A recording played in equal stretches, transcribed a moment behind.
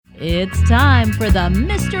It's time for the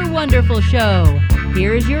Mr. Wonderful Show.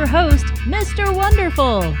 Here's your host, Mr.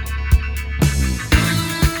 Wonderful.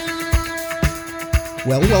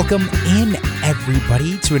 Well, welcome in,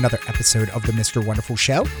 everybody, to another episode of the Mr. Wonderful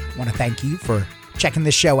Show. I want to thank you for checking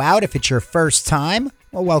this show out. If it's your first time,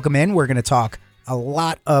 well, welcome in. We're going to talk a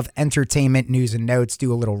lot of entertainment news and notes,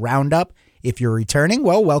 do a little roundup. If you're returning,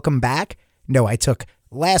 well, welcome back. No, I took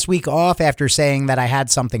last week off after saying that I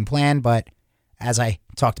had something planned, but as I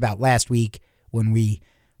talked about last week when we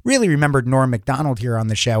really remembered Norm Macdonald here on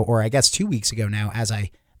the show, or I guess 2 weeks ago now, as I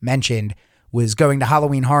mentioned, was going to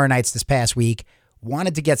Halloween Horror Nights this past week,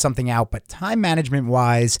 wanted to get something out, but time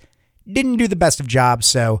management-wise, didn't do the best of jobs,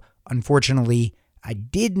 so unfortunately, I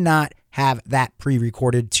did not have that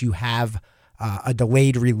pre-recorded to have a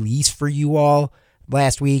delayed release for you all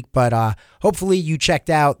last week, but hopefully you checked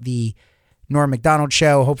out the Norm Macdonald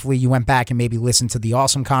show. Hopefully you went back and maybe listened to the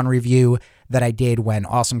Awesome Con review that I did when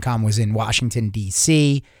Awesome Con was in Washington,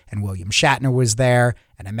 D.C., and William Shatner was there.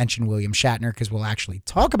 And I mentioned William Shatner because we'll actually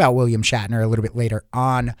talk about William Shatner a little bit later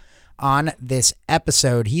on this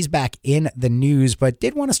episode. He's back in the news, but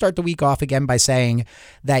did want to start the week off again by saying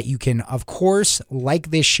that you can, of course,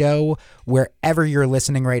 like this show wherever you're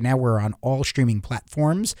listening right now. We're on all streaming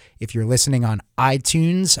platforms. If you're listening on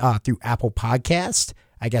iTunes through Apple Podcast,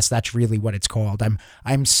 I guess that's really what it's called.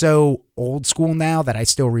 I'm so old school now that I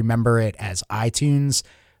still remember it as iTunes,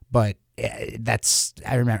 but I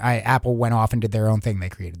remember Apple went off and did their own thing. They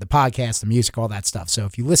created the podcast, the music, all that stuff. So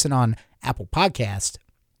if you listen on Apple Podcast,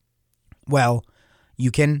 well,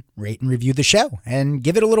 you can rate and review the show and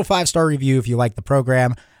give it a little 5-star review if you like the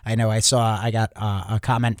program. I know I got a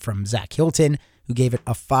comment from Zach Hilton who gave it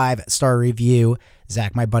a 5-star review.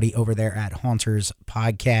 Zach, my buddy over there at Haunters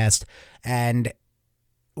Podcast. And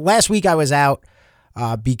last week I was out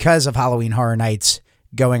because of Halloween Horror Nights,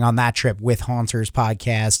 going on that trip with Haunters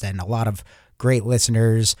Podcast and a lot of great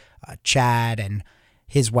listeners, Chad and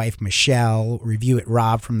his wife Michelle, Review It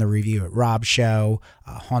Rob from the Review It Rob show,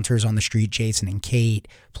 Haunters on the Street, Jason and Kate,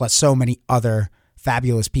 plus so many other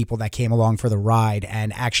fabulous people that came along for the ride,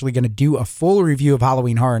 and actually going to do a full review of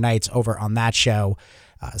Halloween Horror Nights over on that show.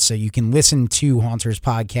 So you can listen to Haunters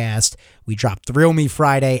Podcast. We drop Thrill Me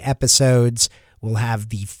Friday episodes. We'll have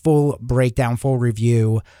the full breakdown, full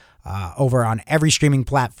review over on every streaming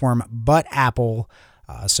platform but Apple.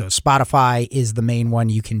 So Spotify is the main one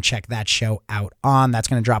you can check that show out on. That's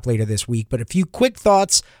going to drop later this week. But a few quick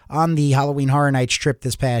thoughts on the Halloween Horror Nights trip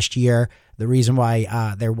this past year. The reason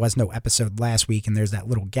why there was no episode last week and there's that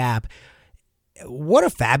little gap. What a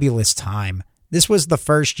fabulous time. This was the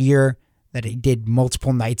first year that it did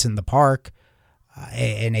multiple nights in the park.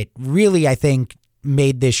 And it really, I think,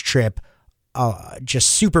 made this trip just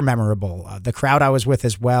super memorable. The crowd I was with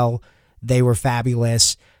as well, they were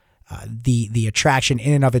fabulous. The attraction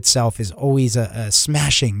in and of itself is always a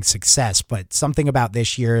smashing success, but something about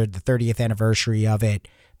this year, the 30th anniversary of it,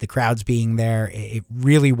 the crowds being there, it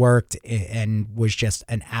really worked and was just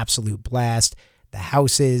an absolute blast. The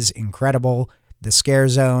houses, incredible. The scare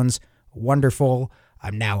zones, wonderful.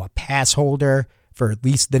 I'm now a pass holder for at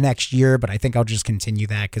least the next year, but I think I'll just continue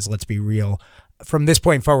that because let's be real. From this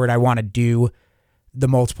point forward, I want to do the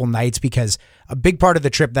multiple nights because a big part of the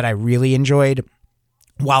trip that I really enjoyed,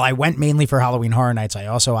 while I went mainly for Halloween Horror Nights, I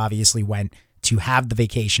also obviously went to have the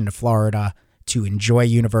vacation to Florida, to enjoy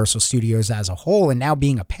Universal Studios as a whole, and now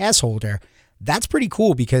being a pass holder, that's pretty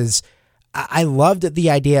cool because I loved the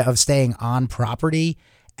idea of staying on property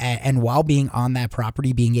and while being on that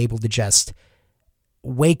property, being able to just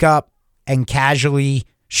wake up and casually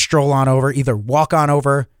stroll on over, either walk on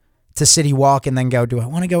over to City Walk and then go, do I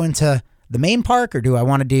want to go into the main park or do I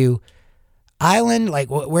want to do Island? Like,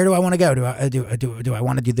 where do I want to go? Do I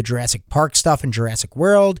want to do the Jurassic Park stuff in Jurassic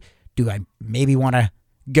World? Do I maybe want to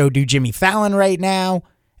go do Jimmy Fallon right now?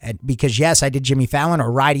 And because yes, I did Jimmy Fallon or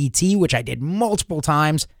ride E.T., which I did multiple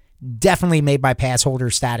times. Definitely made my pass holder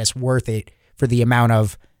status worth it for the amount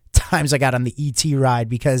of times I got on the E.T. ride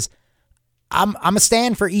because I'm a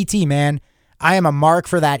stand for E.T., man. I am a mark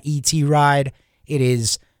for that E.T. ride. It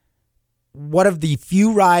is one of the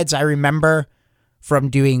few rides I remember from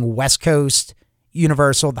doing West Coast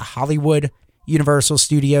Universal, the Hollywood Universal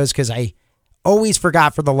Studios, because I always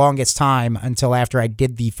forgot for the longest time until after I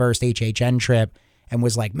did the first HHN trip and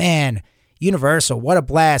was like, man, Universal, what a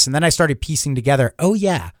blast. And then I started piecing together, oh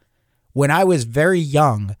yeah, when I was very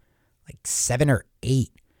young, like 7 or 8,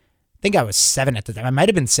 I think I was 7 at the time. I might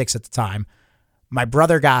have been 6 at the time. My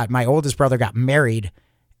oldest brother got married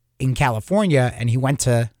in California and he went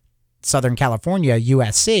to Southern California,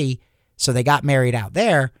 USC. So they got married out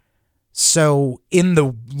there. So in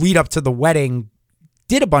the lead up to the wedding,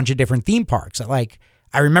 did a bunch of different theme parks. Like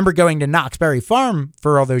I remember going to Knott's Berry Farm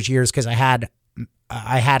for all those years because I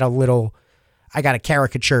got a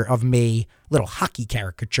caricature of me, little hockey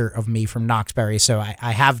caricature of me from Knott's Berry. So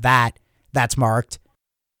I have that. That's marked.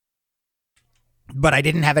 But I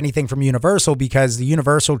didn't have anything from Universal because the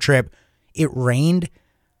Universal trip, it rained.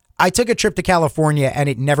 I took a trip to California and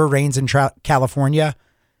it never rains in California.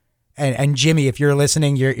 And Jimmy, if you're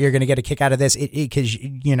listening, you're going to get a kick out of this because,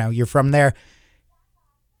 you know, you're from there.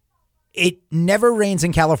 It never rains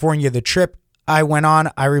in California. The trip I went on,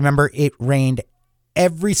 I remember it rained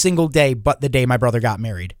every single day but the day my brother got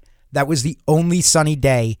married. That was the only sunny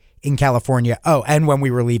day in California. Oh, and when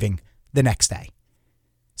we were leaving the next day.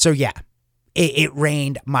 So yeah, it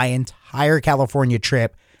rained my entire California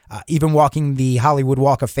trip, even walking the Hollywood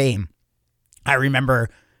Walk of Fame. I remember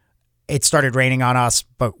it started raining on us,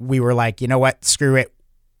 but we were like, you know what, screw it.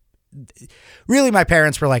 Really, my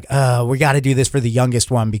parents were like, we got to do this for the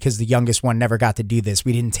youngest one because the youngest one never got to do this.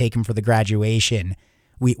 We didn't take him for the graduation.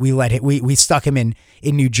 We stuck him in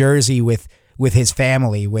New Jersey with his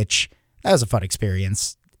family, which that was a fun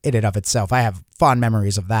experience in and of itself. I have fond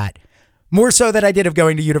memories of that. More so than I did of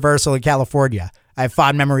going to Universal in California. I have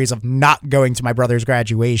fond memories of not going to my brother's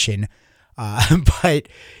graduation. But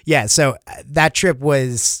yeah, so that trip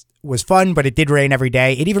was fun, but it did rain every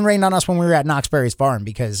day. It even rained on us when we were at Knott's Berry's farm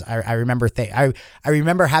because I remember I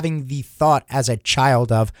remember having the thought as a child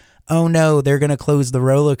of, oh no, they're going to close the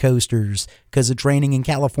roller coasters because it's raining in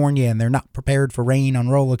California and they're not prepared for rain on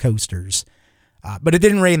roller coasters. But it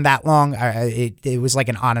didn't rain that long. It was like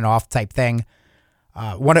an on and off type thing.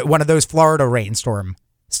 One of those Florida rainstorm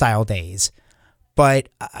style days. But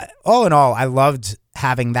all in all, I loved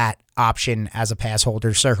having that option as a pass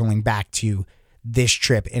holder, circling back to this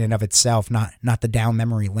trip in and of itself, not the down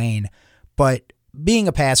memory lane. But being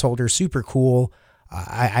a pass holder, super cool.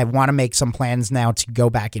 I want to make some plans now to go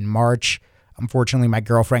back in March. Unfortunately, my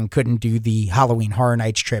girlfriend couldn't do the Halloween Horror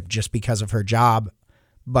Nights trip just because of her job.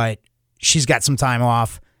 But she's got some time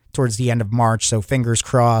off towards the end of March, so fingers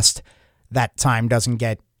crossed that time doesn't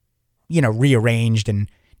get, rearranged and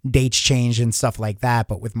dates changed and stuff like that.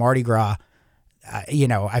 But with Mardi Gras,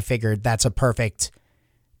 I figured that's a perfect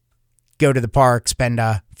go to the park, spend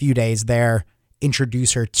a few days there,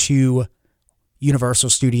 introduce her to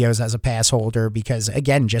Universal Studios as a pass holder, because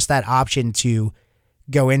again, just that option to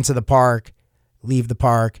go into the park, leave the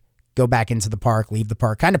park, go back into the park, leave the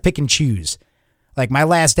park, kind of pick and choose. Like my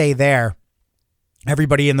last day there,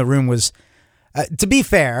 everybody in the room was, to be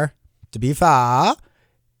fair, if I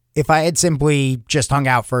had simply just hung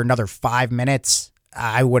out for another 5 minutes,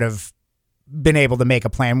 I would have been able to make a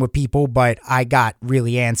plan with people, but I got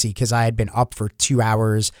really antsy because I had been up for 2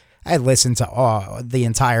 hours. I had listened to the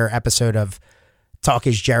entire episode of Talk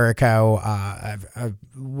is Jericho,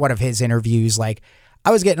 one of his interviews. Like,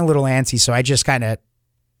 I was getting a little antsy, so I just kind of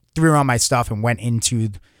threw on my stuff and went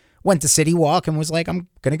to City Walk and was like, I'm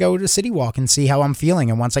going to go to City Walk and see how I'm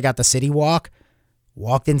feeling. And once I got to City Walk,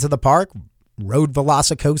 walked into the park, rode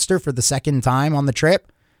Velocicoaster for the second time on the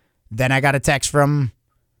trip. Then I got a text from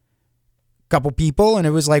a couple people and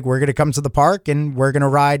it was like, we're going to come to the park and we're going to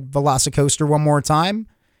ride Velocicoaster one more time.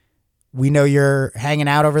 We know you're hanging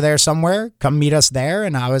out over there somewhere. Come meet us there.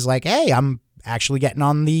 And I was like, hey, I'm actually getting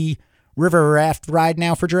on the river raft ride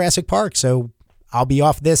now for Jurassic Park. So I'll be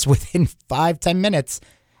off this within 5-10 minutes.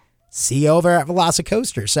 See you over at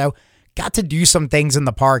Velocicoaster. So got to do some things in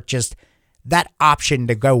the park. Just that option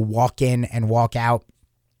to go walk in and walk out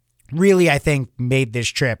really, I think, made this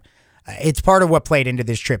trip. It's part of what played into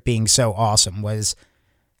this trip being so awesome was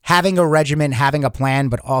having a regimen, having a plan,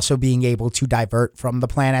 but also being able to divert from the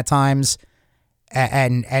plan at times,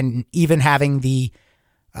 and even having the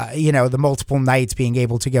multiple nights being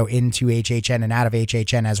able to go into HHN and out of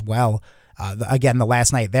HHN as well. Again, the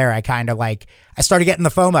last night there, I kind of I started getting the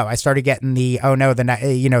FOMO. I started getting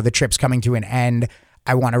the trip's coming to an end.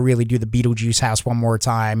 I want to really do the Beetlejuice house one more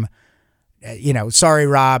time. Sorry,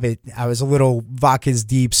 Rob. I was a little vodkas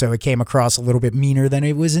deep, so it came across a little bit meaner than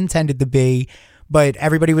it was intended to be. But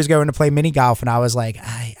everybody was going to play mini golf, and I was like,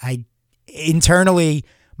 I internally,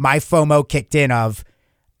 my FOMO kicked in of,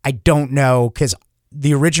 I don't know, because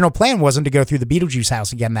the original plan wasn't to go through the Beetlejuice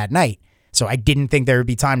house again that night. So I didn't think there would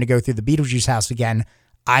be time to go through the Beetlejuice house again.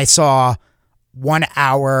 I saw 1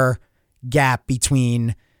 hour gap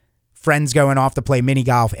between friends going off to play mini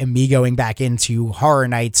golf and me going back into Horror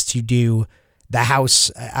Nights to do a house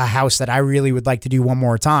that I really would like to do one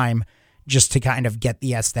more time, just to kind of get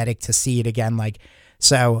the aesthetic to see it again.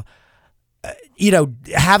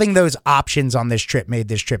 Having those options on this trip made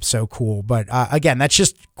this trip so cool. But again, that's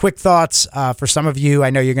just quick thoughts for some of you.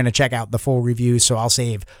 I know you're going to check out the full review, so I'll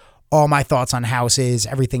save all my thoughts on houses,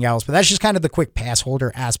 everything else. But that's just kind of the quick pass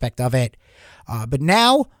holder aspect of it. But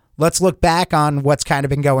now let's look back on what's kind of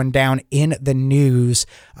been going down in the news.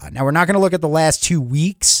 Now, we're not going to look at the last 2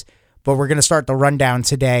 weeks, but we're going to start the rundown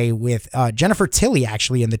today with Jennifer Tilly,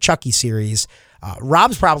 actually, in the Chucky series.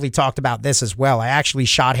 Rob's probably talked about this as well. I actually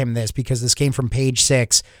shot him this because this came from page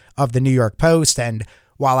 6 of the New York Post. And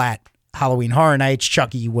while at Halloween Horror Nights,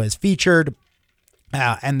 Chucky was featured,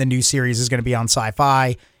 and the new series is going to be on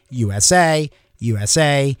Sci-Fi, USA,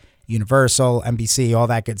 Universal, NBC, all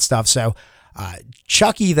that good stuff. So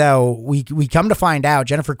Chucky, though, we come to find out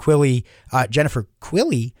Jennifer Tilly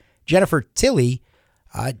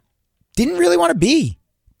didn't really want to be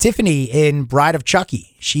Tiffany in Bride of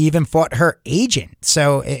Chucky. She even fought her agent.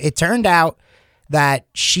 So it turned out that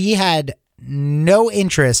she had no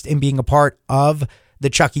interest in being a part of the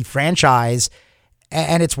Chucky franchise.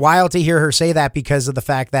 And it's wild to hear her say that because of the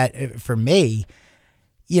fact that, for me,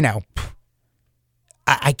 you know,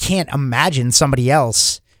 I can't imagine somebody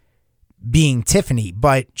else being Tiffany.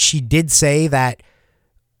 But she did say that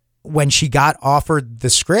when she got offered the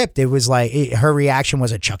script, it was like her reaction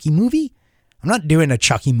was, a Chucky movie? I'm not doing a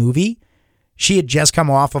Chucky movie. She had just come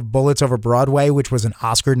off of Bullets Over Broadway, which was an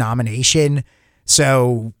Oscar nomination.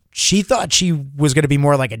 So she thought she was going to be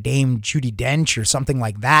more like a Dame Judi Dench or something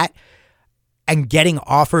like that. And getting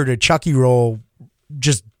offered a Chucky role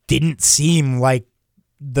just didn't seem like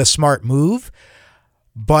the smart move.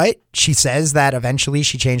 But she says that eventually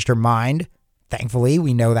she changed her mind. Thankfully,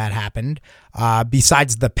 we know that happened.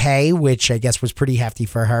 Besides the pay, which I guess was pretty hefty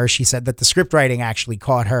for her, she said that the script writing actually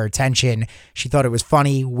caught her attention. She thought it was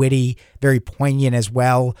funny, witty, very poignant as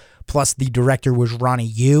well. Plus, the director was Ronnie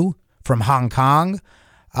Yu from Hong Kong,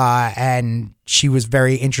 and she was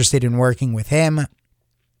very interested in working with him.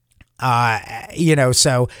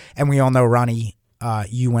 And we all know Ronnie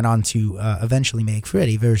Yu went on to eventually make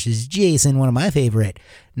Freddy versus Jason, one of my favorite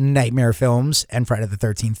nightmare films, and Friday the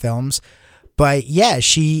 13th films. But yeah,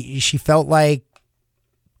 she felt like,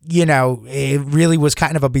 you know, it really was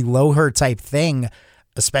kind of a below her type thing,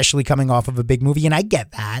 especially coming off of a big movie. And I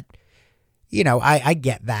get that, you know, I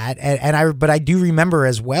get that. But I do remember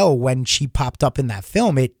as well when she popped up in that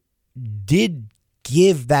film, it did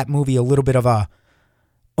give that movie a little bit of a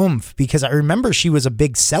oomph, because I remember she was a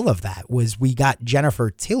big sell of that, was we got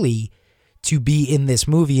Jennifer Tilly to be in this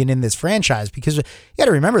movie and in this franchise, because you got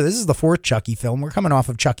to remember, this is the 4th Chucky film. We're coming off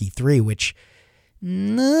of Chucky 3, which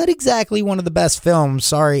not exactly one of the best films.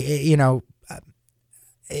 Sorry,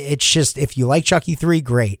 it's just, if you like Chucky 3,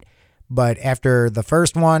 great. But after the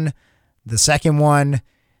first one, the second one,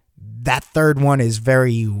 that third one is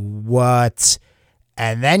very what?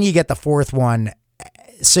 And then you get the 4th one.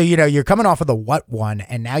 So, you know, you're coming off of the what one,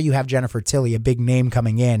 and now you have Jennifer Tilly, a big name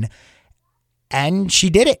coming in. And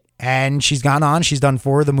she did it. And she's gone on. She's done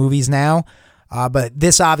 4 of the movies now. But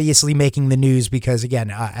this obviously making the news because,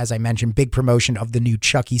 again, as I mentioned, big promotion of the new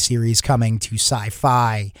Chucky series coming to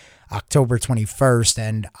Sci-Fi October 21st.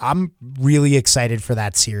 And I'm really excited for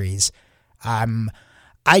that series.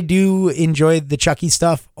 I do enjoy the Chucky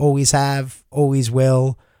stuff. Always have. Always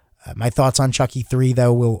will. My thoughts on Chucky 3,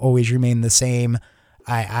 though, will always remain the same.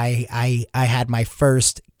 I had my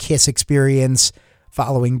first kiss experience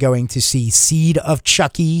following going to see Seed of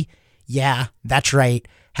Chucky. Yeah, that's right.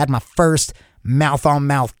 Had my first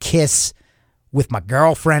mouth-on-mouth kiss with my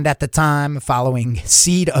girlfriend at the time following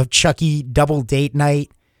Seed of Chucky double date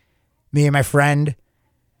night. Me and my friend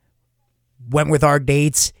went with our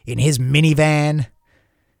dates in his minivan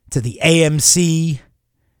to the AMC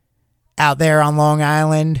out there on Long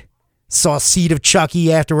Island. Saw Seed of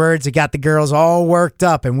Chucky afterwards. It got the girls all worked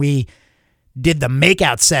up, and we did the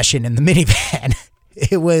makeout session in the minivan.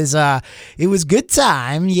 It was good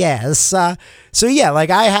time, yes. So yeah, like,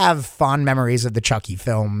 I have fond memories of the Chucky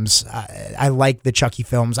films. I like the Chucky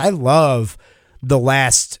films. I love the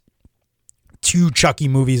last 2 Chucky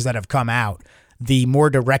movies that have come out. The more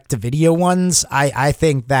direct-to-video ones, I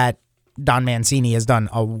think that Don Mancini has done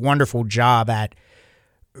a wonderful job at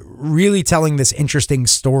really telling this interesting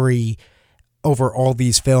story over all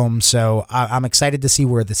these films. So I'm excited to see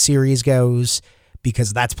where the series goes,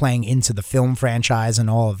 because that's playing into the film franchise and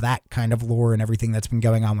all of that kind of lore and everything that's been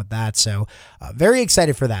going on with that. So very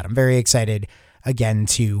excited for that. I'm very excited, again,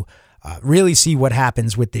 to really see what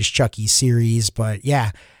happens with this Chucky series. But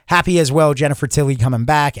yeah, happy as well, Jennifer Tilly coming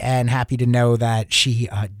back, and happy to know that she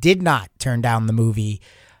did not turn down the movie,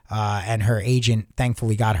 and her agent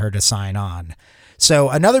thankfully got her to sign on. So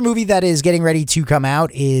another movie that is getting ready to come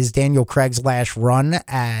out is Daniel Craig's last run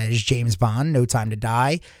as James Bond, No Time to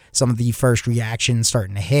Die. Some of the first reactions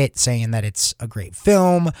starting to hit, saying that it's a great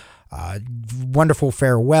film. Wonderful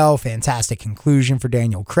farewell, fantastic conclusion for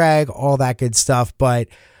Daniel Craig, all that good stuff. But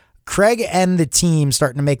Craig and the team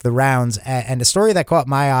starting to make the rounds. And the story that caught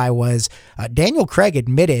my eye was Daniel Craig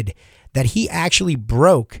admitted that he actually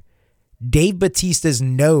broke Dave Bautista's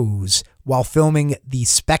nose while filming the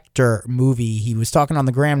Spectre movie. He was talking on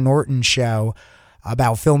the Graham Norton show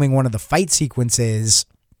about filming one of the fight sequences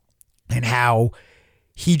and how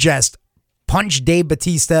he just punched Dave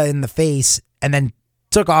Bautista in the face and then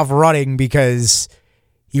took off running because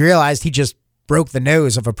he realized he just broke the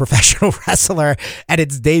nose of a professional wrestler, and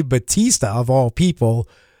it's Dave Bautista of all people.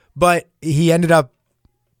 But he ended up,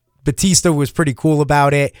 Bautista was pretty cool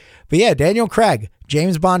about it. But yeah, Daniel Craig,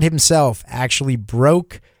 James Bond himself, actually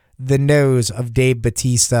broke the nose of Dave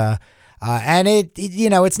Bautista. And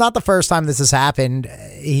it's not the first time this has happened.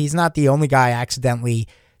 He's not the only guy accidentally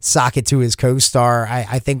sock it to his co-star.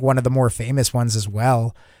 I think one of the more famous ones as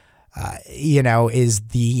well, is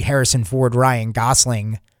the Harrison Ford, Ryan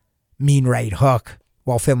Gosling mean right hook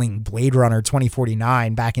while filming Blade Runner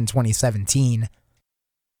 2049 back in 2017.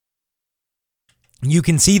 You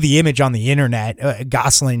can see the image on the internet,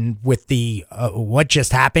 Gosling with the what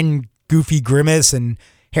just happened goofy grimace and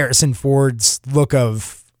Harrison Ford's look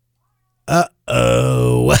of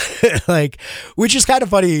like, which is kind of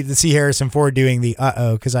funny to see Harrison Ford doing the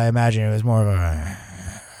because I imagine it was more of a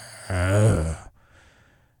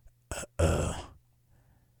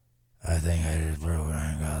I think I just broke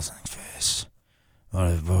Ryan Gosling's face.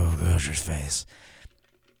 What if broke Gosher's face?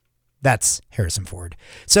 That's Harrison Ford.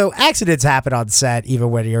 So accidents happen on set, even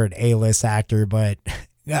when you're an A-list actor, but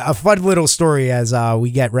a fun little story as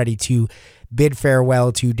we get ready to bid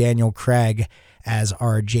farewell to Daniel Craig as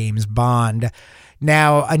our James Bond.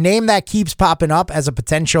 Now, a name that keeps popping up as a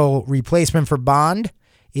potential replacement for Bond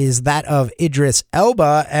is that of Idris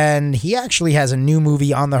Elba, and he actually has a new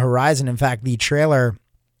movie on the horizon. In fact, the trailer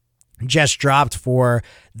just dropped for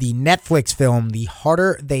the Netflix film, The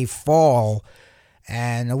Harder They Fall,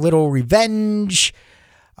 and a little revenge,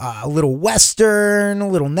 a little Western, a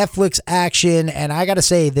little Netflix action. And I got to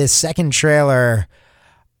say, this second trailer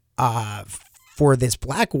for this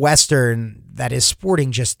black Western that is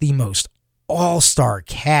sporting just the most all-star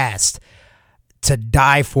cast to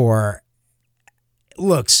die for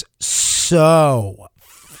looks so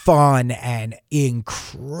fun and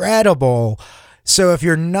incredible. So if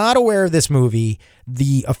you're not aware of this movie,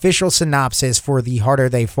 the official synopsis for The Harder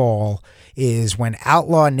They Fall is when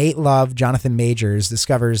outlaw Nate Love, Jonathan Majors,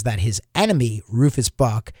 discovers that his enemy, Rufus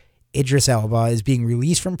Buck, Idris Elba, is being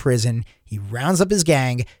released from prison. He rounds up his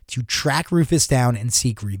gang to track Rufus down and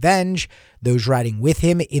seek revenge. Those riding with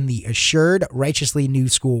him in the assured, righteously new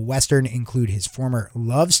school Western include his former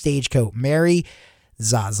love stagecoat Mary,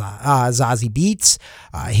 Zazie Beetz,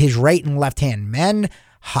 his right and left-hand men,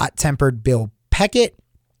 hot-tempered Bill Peckett,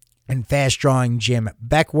 and fast-drawing Jim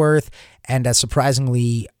Beckworth, and a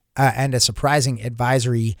surprising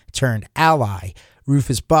advisory turned ally.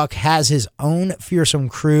 Rufus Buck has his own fearsome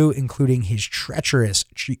crew, including his treacherous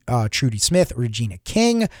Trudy Smith, Regina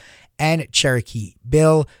King, and Cherokee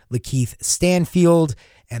Bill, Lakeith Stanfield,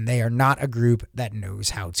 and they are not a group that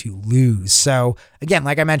knows how to lose. So, again,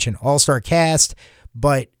 like I mentioned, all-star cast,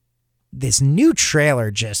 but this new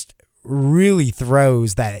trailer just really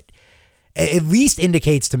throws that, at least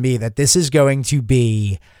indicates to me that this is going to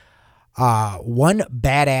be one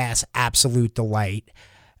badass absolute delight.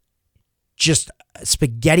 Just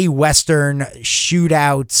spaghetti Western,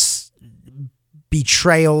 shootouts,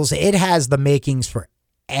 betrayals. It has the makings for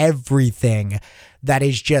everything that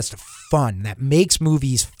is just fun, that makes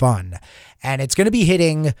movies fun. And it's going to be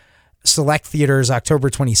hitting select theaters October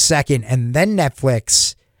 22nd and then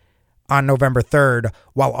Netflix on November 3rd,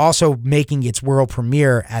 while also making its world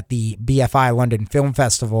premiere at the BFI London Film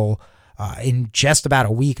Festival in just about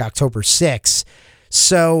a week, October 6th.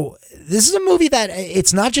 So this is a movie that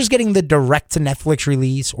it's not just getting the direct to Netflix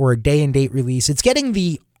release or a day and date release. It's getting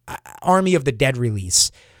the Army of the Dead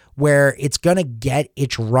release, where it's going to get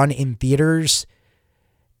its run in theaters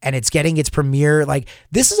and it's getting its premiere. Like,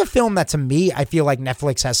 this is a film that, to me, I feel like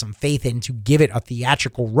Netflix has some faith in to give it a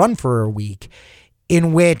theatrical run for a week,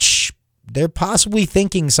 in which they're possibly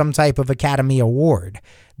thinking some type of Academy Award.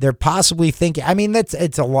 They're possibly thinking, I mean,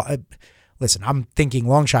 it's a lot. Listen, I'm thinking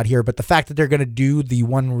long shot here, but the fact that they're going to do the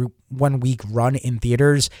one week run in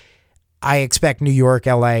theaters, I expect New York,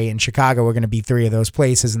 LA, and Chicago are going to be three of those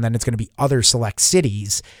places, and then it's going to be other select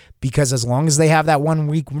cities, because as long as they have that 1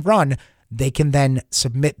 week run, they can then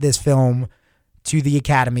submit this film to the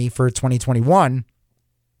Academy for 2021.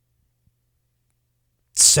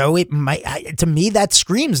 So it might, to me, that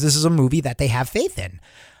screams this is a movie that they have faith in.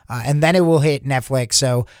 And then it will hit Netflix.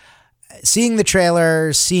 So seeing the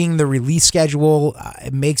trailer, seeing the release schedule,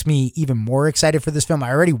 it makes me even more excited for this film.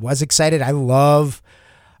 I already was excited. I love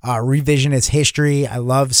revisionist history. I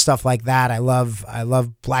love stuff like that. I love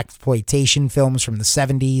blaxploitation films from the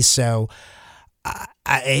 70s. So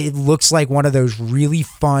it looks like one of those really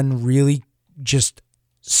fun, really just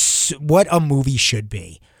what a movie should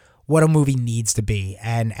be, what a movie needs to be.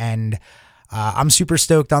 And I'm super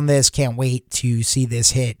stoked on this. Can't wait to see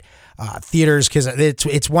this hit theaters, because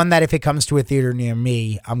it's one that if it comes to a theater near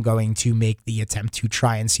me, I'm going to make the attempt to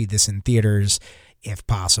try and see this in theaters if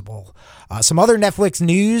possible. Some other Netflix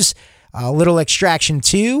news, a little Extraction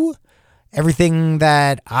 2. Everything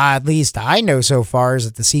that at least I know so far is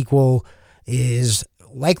that the sequel is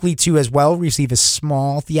likely to as well receive a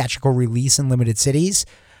small theatrical release in limited cities.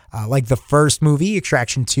 Like the first movie,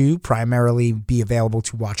 Extraction 2, primarily be available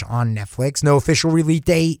to watch on Netflix. No official release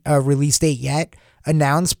date yet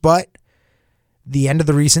announced, but the end of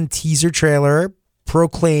the recent teaser trailer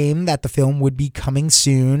proclaimed that the film would be coming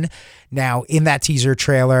soon. Now, in that teaser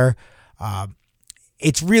trailer,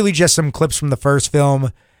 it's really just some clips from the first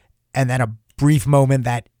film and then a brief moment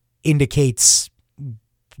that indicates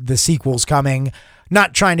the sequel's coming.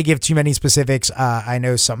 Not trying to give too many specifics. I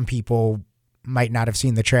know some people might not have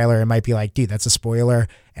seen the trailer and might be like, dude, that's a spoiler.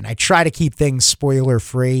 And I try to keep things spoiler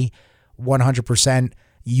free 100%.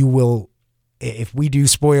 You will, if we do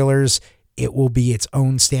spoilers, it will be its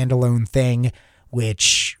own standalone thing,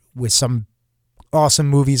 which with some awesome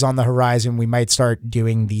movies on the horizon, we might start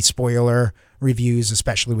doing the spoiler reviews,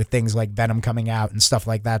 especially with things like Venom coming out and stuff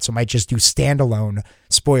like that. So might just do standalone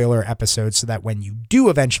spoiler episodes so that when you do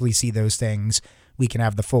eventually see those things, we can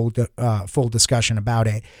have the full discussion about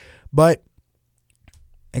it. But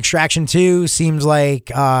Extraction 2 seems like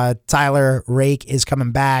Tyler Rake is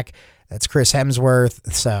coming back. That's Chris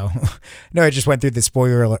Hemsworth. So, no, I just went through the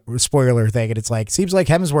spoiler thing, and it's like, seems like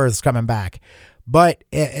Hemsworth's coming back. But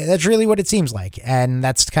that's really what it seems like, and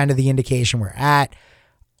that's kind of the indication we're at.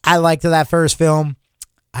 I liked that first film.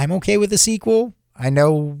 I'm okay with the sequel. I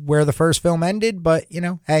know where the first film ended, but,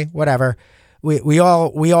 hey, whatever. We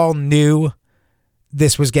all knew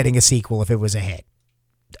this was getting a sequel if it was a hit.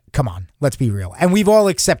 Come on, let's be real. And we've all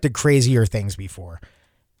accepted crazier things before.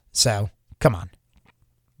 So, come on.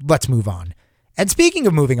 Let's move on. And speaking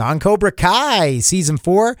of moving on, Cobra Kai Season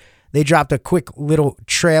 4, they dropped a quick little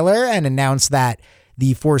trailer and announced that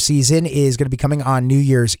the fourth season is going to be coming on New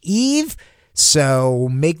Year's Eve. So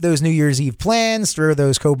make those New Year's Eve plans, throw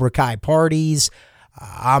those Cobra Kai parties.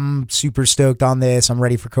 I'm super stoked on this. I'm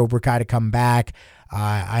ready for Cobra Kai to come back.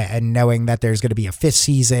 And knowing that there's going to be a fifth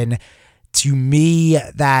season, to me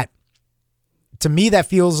that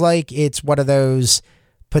feels like it's one of those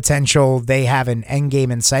potential, they have an end game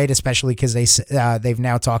in sight, especially because they've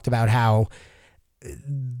now talked about how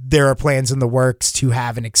there are plans in the works to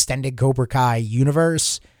have an extended Cobra Kai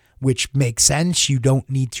universe, which makes sense. You don't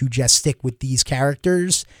need to just stick with these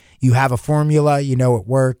characters. You have a formula, it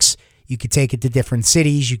works. You could take it to different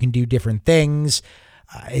cities. You can do different things.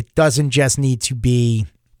 It doesn't just need to be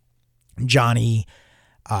Johnny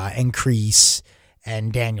and Kreese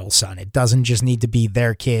and Daniel's son. It doesn't just need to be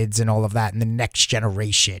their kids and all of that in the next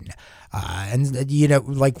generation.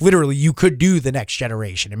 Literally you could do the next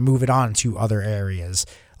generation and move it on to other areas.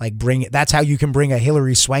 That's how you can bring a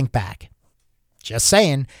Hilary Swank back. Just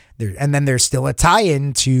saying. And then there's still a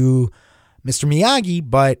tie-in to Mr. Miyagi,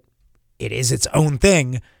 but it is its own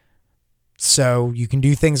thing. So you can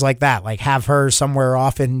do things like that, like have her somewhere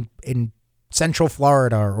off in Central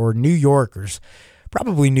Florida or New York, or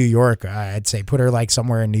probably New York. I'd say put her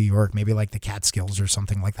somewhere in New York, maybe like the Catskills or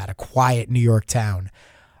something like that, a quiet New York town.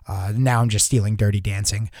 Now I'm just stealing Dirty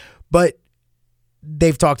Dancing, but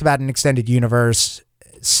they've talked about an extended universe.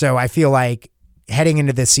 So I feel like heading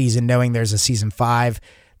into this season, knowing there's a season 5,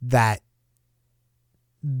 that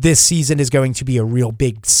this season is going to be a real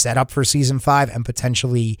big setup for season 5 and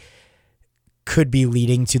potentially could be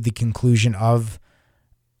leading to the conclusion of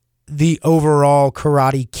the overall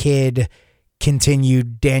Karate Kid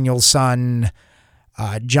continued Daniel's son,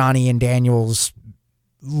 Johnny and Daniel's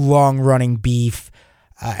long running beef,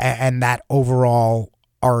 and that overall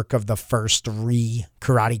arc of the first 3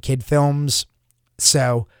 Karate Kid films.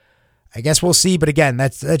 So I guess we'll see. But again,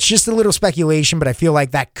 that's just a little speculation, but I feel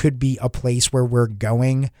like that could be a place where we're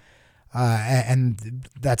going. And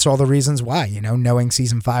that's all the reasons why, knowing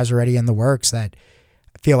season 5's already in the works, that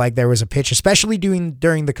I feel like there was a pitch, especially during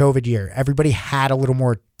the COVID year. Everybody had a little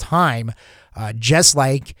more time, just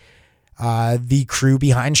like the crew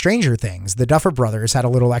behind Stranger Things. The Duffer Brothers had a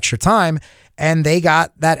little extra time, and they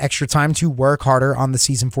got that extra time to work harder on the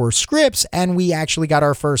season 4 scripts. And we actually got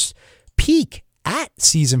our first peek at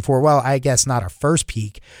season 4. Well, I guess not our first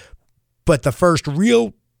peek, but the first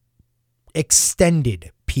real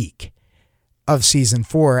extended peek of season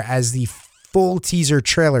 4 as the full teaser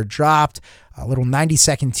trailer dropped, a little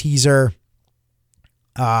 90-second teaser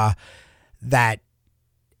that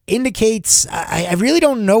indicates, I really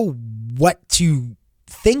don't know what to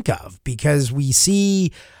think of, because we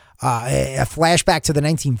see a flashback to the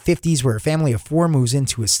 1950s where a family of 4 moves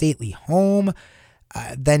into a stately home,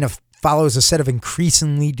 then follows a set of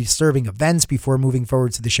increasingly disturbing events before moving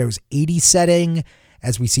forward to the show's 80s setting,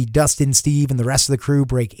 as we see Dustin, Steve, and the rest of the crew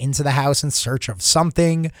break into the house in search of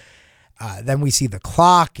something. Then we see the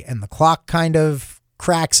clock, and the clock kind of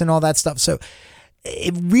cracks and all that stuff. So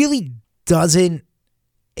it really doesn't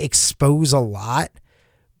expose a lot,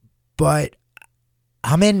 but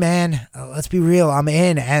I'm in, man. Let's be real. I'm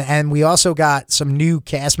in. And we also got some new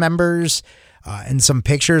cast members and some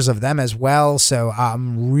pictures of them as well. So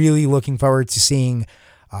I'm really looking forward to seeing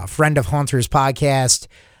friend of Haunters podcast,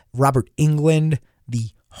 Robert Englund, the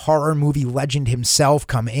horror movie legend himself,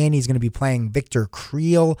 come in. He's going to be playing Victor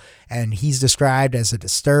Creel, and he's described as a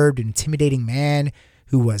disturbed, intimidating man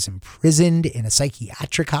who was imprisoned in a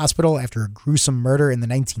psychiatric hospital after a gruesome murder in the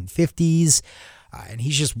 1950s. And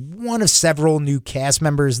he's just one of several new cast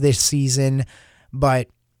members this season, but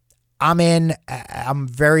I'm in. I'm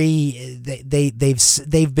very,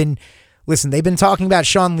 they've been talking about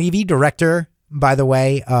Sean Levy, director, by the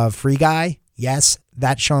way, of Free Guy. Yes,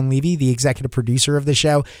 that's Sean Levy, the executive producer of the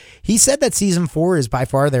show. He said that season 4 is by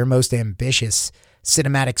far their most ambitious,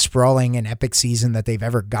 cinematic, sprawling, and epic season that they've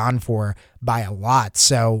ever gone for by a lot.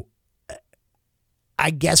 So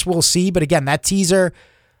I guess we'll see. But again, that teaser,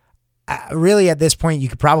 really at this point, you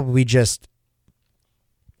could probably just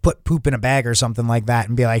put poop in a bag or something like that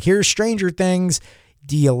and be like, here's Stranger Things.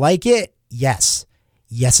 Do you like it? Yes.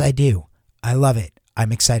 Yes, I do. I love it.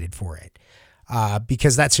 I'm excited for it.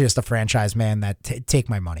 Because that's just a franchise, man, that take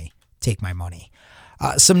my money. Take my money.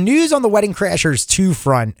 Some news on the Wedding Crashers 2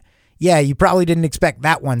 front. Yeah, you probably didn't expect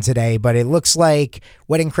that one today, but it looks like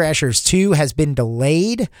Wedding Crashers 2 has been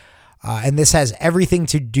delayed. And this has everything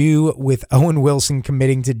to do with Owen Wilson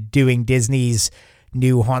committing to doing Disney's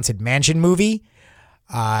new Haunted Mansion movie.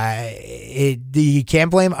 You can't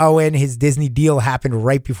blame Owen. His Disney deal happened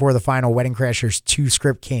right before the final Wedding Crashers 2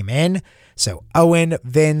 script came in. So Owen,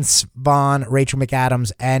 Vince Vaughn, Rachel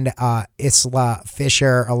McAdams, and Isla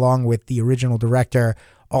Fisher, along with the original director,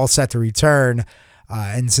 all set to return.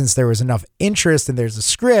 And since there was enough interest and there's a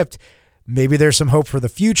script, maybe there's some hope for the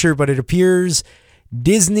future, but it appears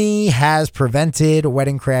Disney has prevented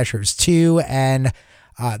Wedding Crashers 2, and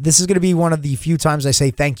this is going to be one of the few times I say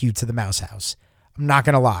thank you to the Mouse House. I'm not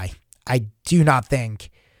going to lie. I do not think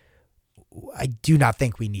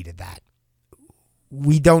we needed that.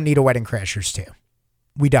 We don't need a Wedding Crashers 2.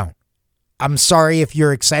 We don't. I'm sorry if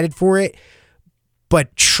you're excited for it,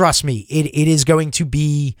 but trust me, it is going to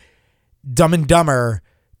be Dumb and Dumber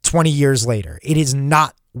 20 years later. It is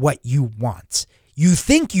not what you want. You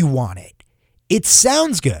think you want it. It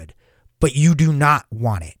sounds good, but you do not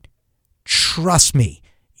want it. Trust me,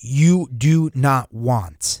 you do not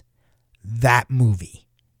want that movie.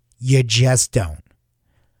 You just don't.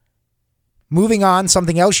 Moving on,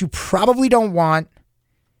 something else you probably don't want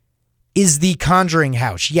is the Conjuring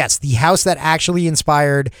house. Yes, the house that actually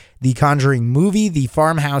inspired the Conjuring movie. The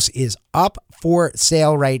farmhouse is up for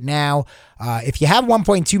sale right now. If you have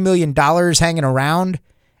 $1.2 million hanging around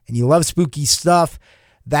and you love spooky stuff,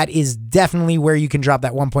 that is definitely where you can drop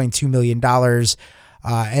that $1.2 million.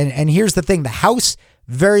 And here's the thing. The house,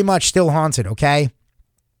 very much still haunted, okay?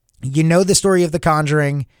 You know the story of The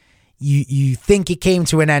Conjuring. You think it came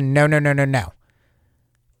to an end. No.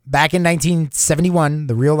 Back in 1971,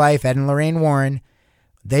 the real life Ed and Lorraine Warren,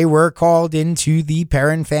 they were called into the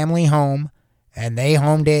Perrin family home, and they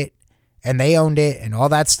homed it, and they owned it, and all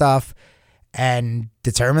that stuff, and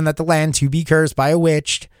determined that the land to be cursed by a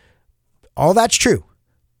witch. All that's true.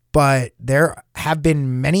 But there have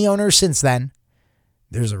been many owners since then.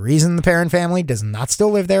 There's a reason the Perrin family does not still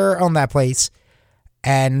live there or own that place.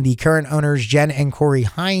 And the current owners, Jen and Corey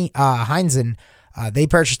Heinzen, they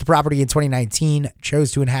purchased the property in 2019,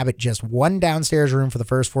 chose to inhabit just one downstairs room for the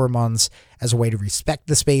first 4 months as a way to respect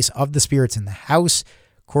the space of the spirits in the house.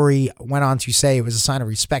 Corey went on to say it was a sign of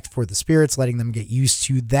respect for the spirits, letting them get used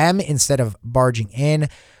to them instead of barging in.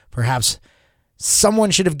 Perhaps someone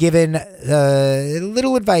should have given a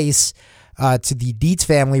little advice to the Dietz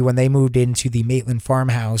family when they moved into the Maitland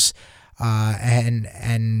farmhouse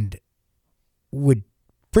and would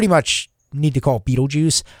pretty much need to call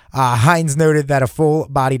Beetlejuice. Hines noted that a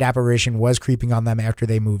full-bodied apparition was creeping on them after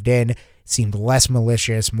they moved in. It seemed less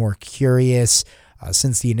malicious, more curious.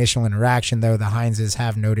 Since the initial interaction, though, the Hineses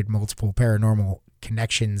have noted multiple paranormal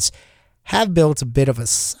connections have built a bit of a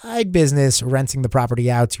side business renting the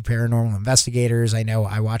property out to paranormal investigators. I know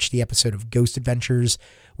I watched the episode of Ghost Adventures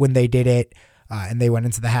when they did it, and they went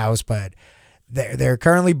into the house, but they're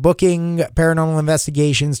currently booking paranormal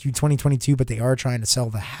investigations through 2022, but they are trying to sell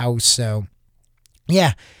the house. So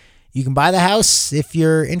yeah, you can buy the house if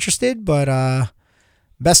you're interested, but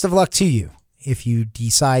best of luck to you if you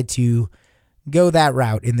decide to go that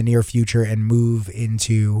route in the near future and move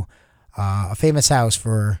into a famous house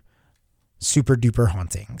for super duper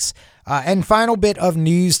hauntings. And final bit of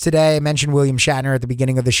news today, I mentioned William Shatner at the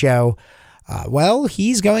beginning of the show. Well,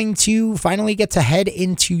 he's going to finally get to head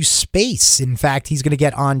into space. In fact, he's going to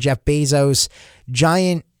get on Jeff Bezos'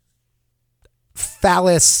 giant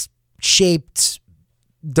phallus-shaped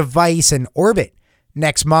device and orbit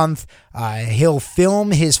next month. He'll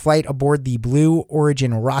film his flight aboard the Blue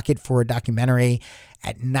Origin rocket for a documentary.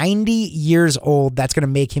 At 90 years old, that's going to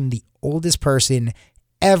make him the oldest person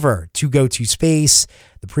ever to go to space.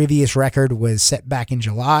 The previous record was set back in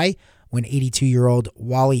July when 82-year-old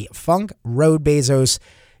Wally Funk rode Bezos'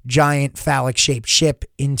 giant phallic-shaped ship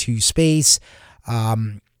into space.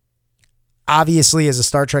 Obviously, as a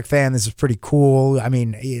Star Trek fan, this is pretty cool. I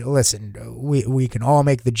mean, listen, we can all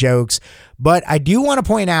make the jokes, but I do want to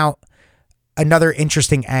point out another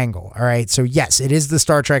interesting angle. All right, so yes, it is the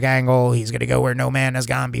Star Trek angle. He's going to go where no man has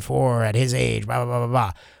gone before at his age, blah, blah, blah, blah,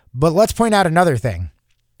 blah. But let's point out another thing.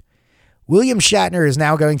 William Shatner is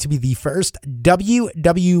now going to be the first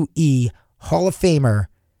WWE Hall of Famer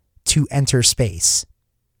to enter space.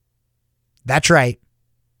 That's right.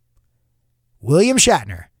 William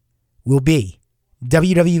Shatner will be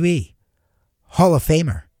WWE Hall of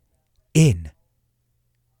Famer in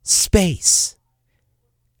space.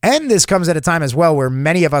 And this comes at a time as well where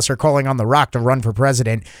many of us are calling on The Rock to run for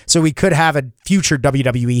president. So we could have a future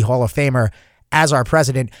WWE Hall of Famer as our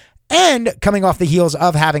president. And coming off the heels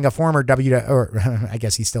of having a former I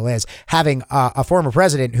guess he still is, having a former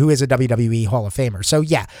president who is a WWE Hall of Famer. So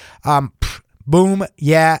yeah, boom,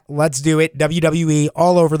 yeah, let's do it. WWE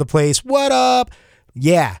all over the place. What up?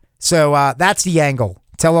 Yeah, so that's the angle.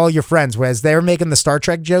 Tell all your friends, as they're making the Star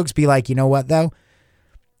Trek jokes, be like, you know what though?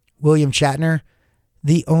 William Shatner,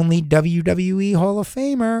 the only WWE Hall of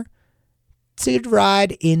Famer to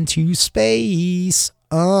ride into space.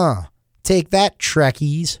 Take that,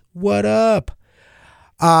 Trekkies. What up?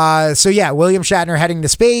 So yeah, William Shatner heading to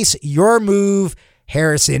space. Your move,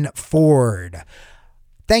 Harrison Ford.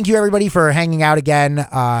 Thank you, everybody, for hanging out again.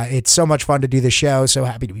 It's so much fun to do the show. So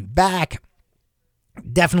happy to be back.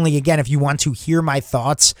 Definitely, again, if you want to hear my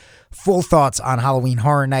thoughts, full thoughts on Halloween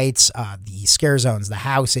Horror Nights, the scare zones, the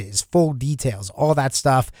houses, full details, all that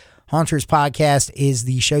stuff, Haunters Podcast is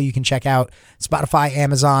the show you can check out. Spotify,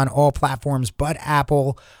 Amazon, all platforms but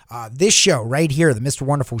Apple. This show right here, the Mr.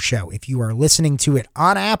 Wonderful Show, if you are listening to it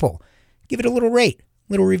on Apple, give it a little rate,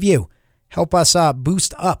 little review. Help us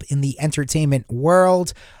boost up in the entertainment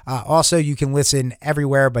world. Also, you can listen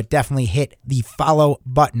everywhere, but definitely hit the follow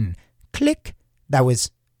button. Click. That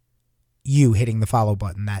was you hitting the follow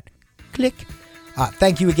button. That click.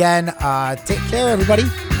 Thank you again. Take care, everybody.